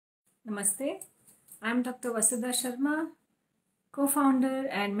Namaste. I'm Dr. Vasudha Sharma, co-founder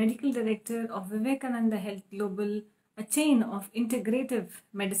and medical director of Vivekananda Health Global, a chain of integrative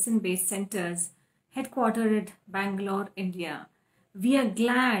medicine-based centers headquartered at Bangalore, India. We are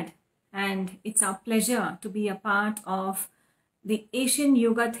glad and it's our pleasure to be a part of the Asian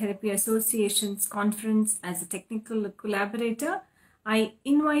Yoga Therapy Association's conference as a technical collaborator. I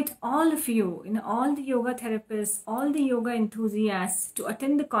invite all of you, all the yoga therapists, all the yoga enthusiasts to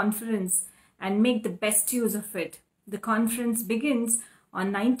attend the conference and make the best use of it. The conference begins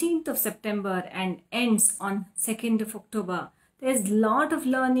on 19th of September and ends on 2nd of October. There's a lot of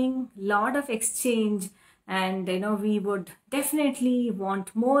learning, lot of exchange, and we would definitely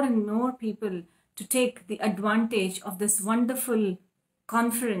want more and more people to take the advantage of this wonderful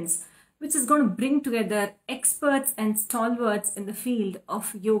conference, which is going to bring together experts and stalwarts in the field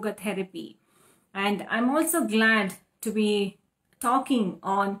of yoga therapy. And I'm also glad to be talking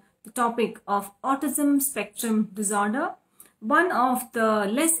on the topic of autism spectrum disorder, one of the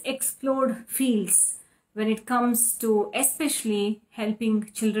less explored fields when it comes to especially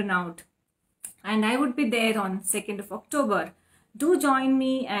helping children out. And I would be there on 2nd of October. Do join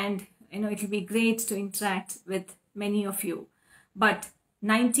me, and it'll be great to interact with many of you. But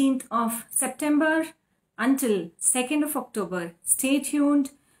 19th of September until 2nd of October, stay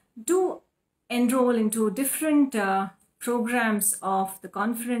tuned. Do enroll into different programs of the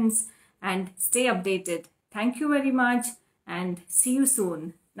conference and stay updated. Thank you very much and see you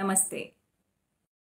soon. Namaste.